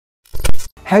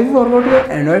Have you forgot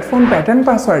your Android phone pattern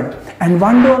password and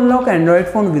want to unlock Android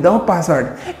phone without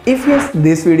password? If yes,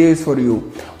 this video is for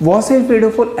you. Watch this video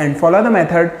full and follow the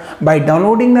method by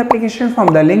downloading the application from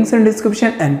the links in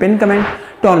description and pinned comment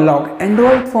to unlock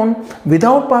Android phone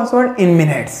without password in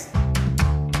minutes.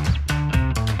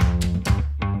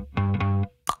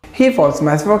 Hey folks,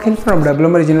 myself Akhil from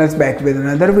WM Originals back with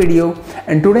another video,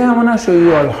 and today I wanna show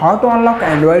you all how to unlock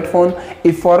Android phone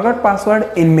if forgot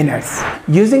password in minutes.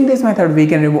 Using this method we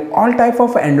can remove all type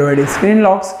of Android screen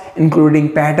locks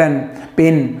including pattern,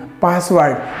 pin,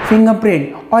 password,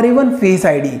 fingerprint or even Face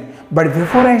ID. But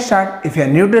before I start, if you are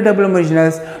new to WM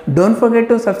Originals, don't forget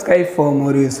to subscribe for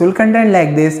more useful content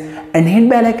like this and hit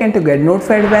bell icon to get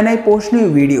notified when I post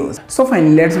new videos. So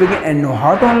finally, let's begin and know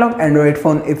how to unlock Android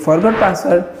phone if forgot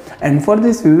password. And for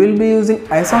this we will be using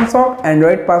iSumsoft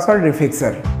Android Password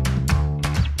Refixer.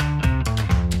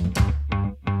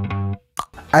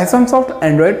 iSumsoft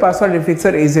Android Password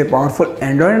Refixer is a powerful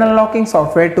Android unlocking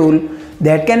software tool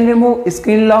that can remove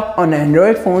screen lock on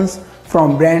Android phones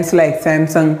from brands like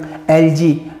Samsung,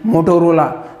 LG,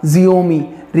 Motorola,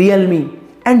 Xiaomi, Realme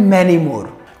and many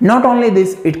more. Not only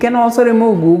this, it can also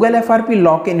remove Google FRP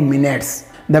lock in minutes.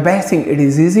 The best thing, it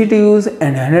is easy to use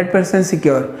and 100%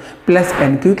 secure. Plus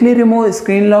can quickly remove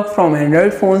screen lock from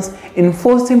Android phones in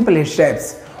 4 simple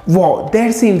steps. Wow,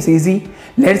 that seems easy.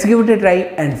 Let's give it a try,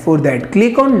 and for that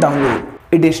click on download.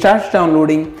 It starts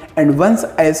downloading, and once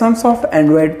iSumsoft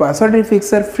Android Password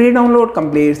Refixer free download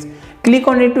completes, click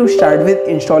on it to start with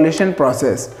installation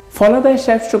process. Follow the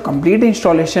steps to complete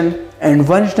installation, and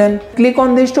once done, click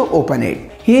on this to open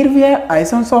it. Here we have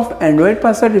iSumsoft Android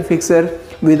Password Refixer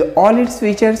with all its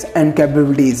features and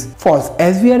capabilities. First,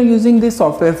 as we are using this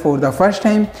software for the first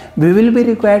time, we will be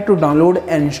required to download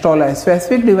and install a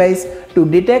specific device to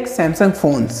detect Samsung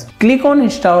phones. Click on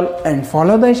install and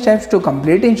follow the steps to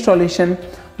complete installation.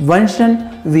 Once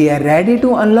done, we are ready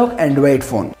to unlock Android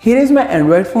phone. Here is my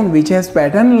Android phone which has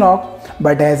pattern lock,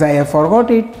 but as I have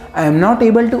forgot it, I am not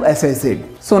able to access it.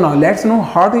 So now let's know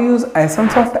how to use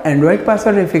iSumsoft Android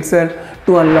Password Refixer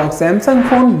to unlock Samsung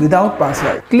phone without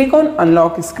password. Click on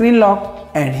unlock screen lock,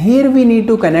 and here we need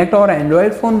to connect our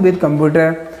Android phone with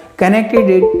computer. Connected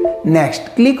it.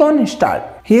 Next, click on start.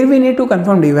 Here we need to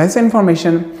confirm device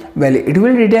information. Well, it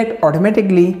will detect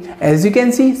automatically. As you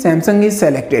can see, Samsung is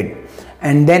selected.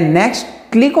 And then next,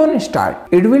 click on start.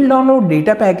 It will download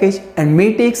data package and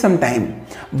may take some time.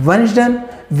 Once done,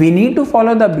 we need to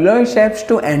follow the below steps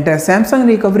to enter Samsung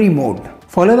recovery mode.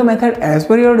 Follow the method as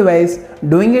per your device.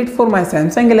 Doing it for my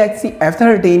Samsung Galaxy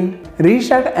F13.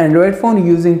 Restart Android phone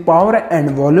using power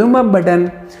and volume up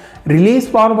button. Release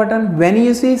power button when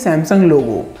you see Samsung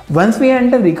logo. Once we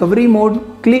enter recovery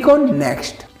mode, click on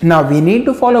next. Now we need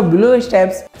to follow below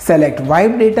steps. Select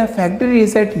wipe data factory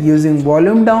reset using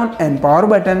volume down and power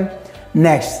button.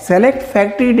 Next, select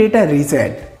factory data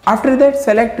reset. After that,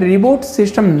 select reboot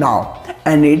system now,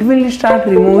 and it will start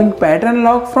removing pattern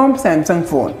lock from Samsung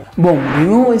phone. Boom,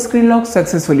 remove screen lock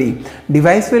successfully.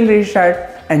 Device will restart.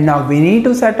 And now we need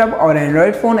to set up our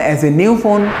Android phone as a new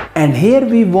phone, and here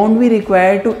we won't be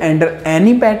required to enter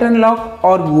any pattern lock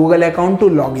or Google account to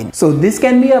log in. So this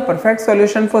can be a perfect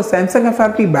solution for Samsung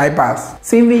FRP bypass.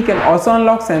 Same way, you can also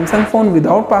unlock Samsung phone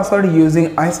without password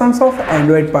using iSumsoft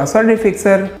Android Password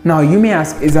Refixer. Now you may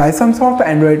ask, is iSumsoft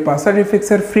Android Password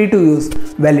Refixer free to use?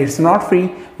 Well, it's not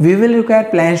free. We will require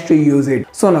plans to use it.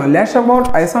 So now let's talk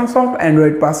about iSumsoft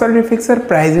Android Password Refixer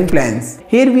pricing plans.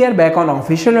 Here we are back on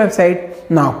official website.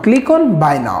 Now click on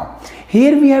buy now.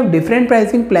 Here we have different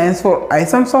pricing plans for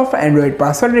iSumsoft Android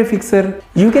Password Refixer.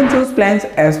 You can choose plans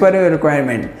as per your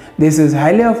requirement. This is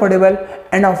highly affordable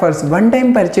and offers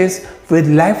one-time purchase with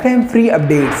lifetime free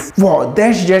updates. Wow,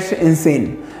 that's just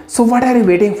insane. So what are you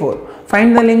waiting for?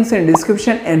 Find the links in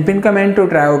description and pin comment to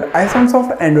try out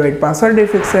iSumsoft Android Password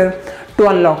Refixer to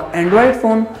unlock Android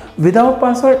phone without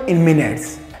password in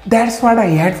minutes. That's what I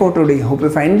had for today. Hope you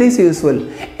find this useful.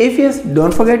 If yes,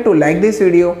 don't forget to like this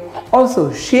video.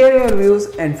 Also share your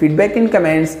views and feedback in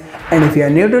comments. And if you are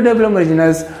new to WM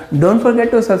Originals, don't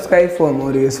forget to subscribe for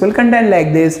more useful content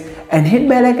like this and hit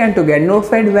bell icon to get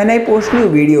notified when I post new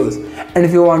videos. And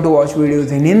if you want to watch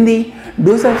videos in Hindi,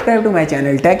 do subscribe to my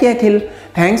channel Techie Akhil.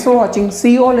 Thanks for watching.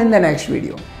 See you all in the next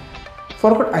video.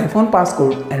 Forgot iPhone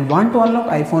passcode and want to unlock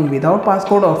iPhone without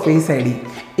passcode or Face ID?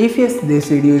 If yes, this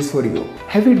video is for you.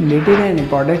 Have you deleted an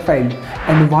important file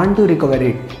and want to recover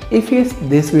it? If yes,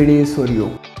 this video is for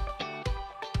you.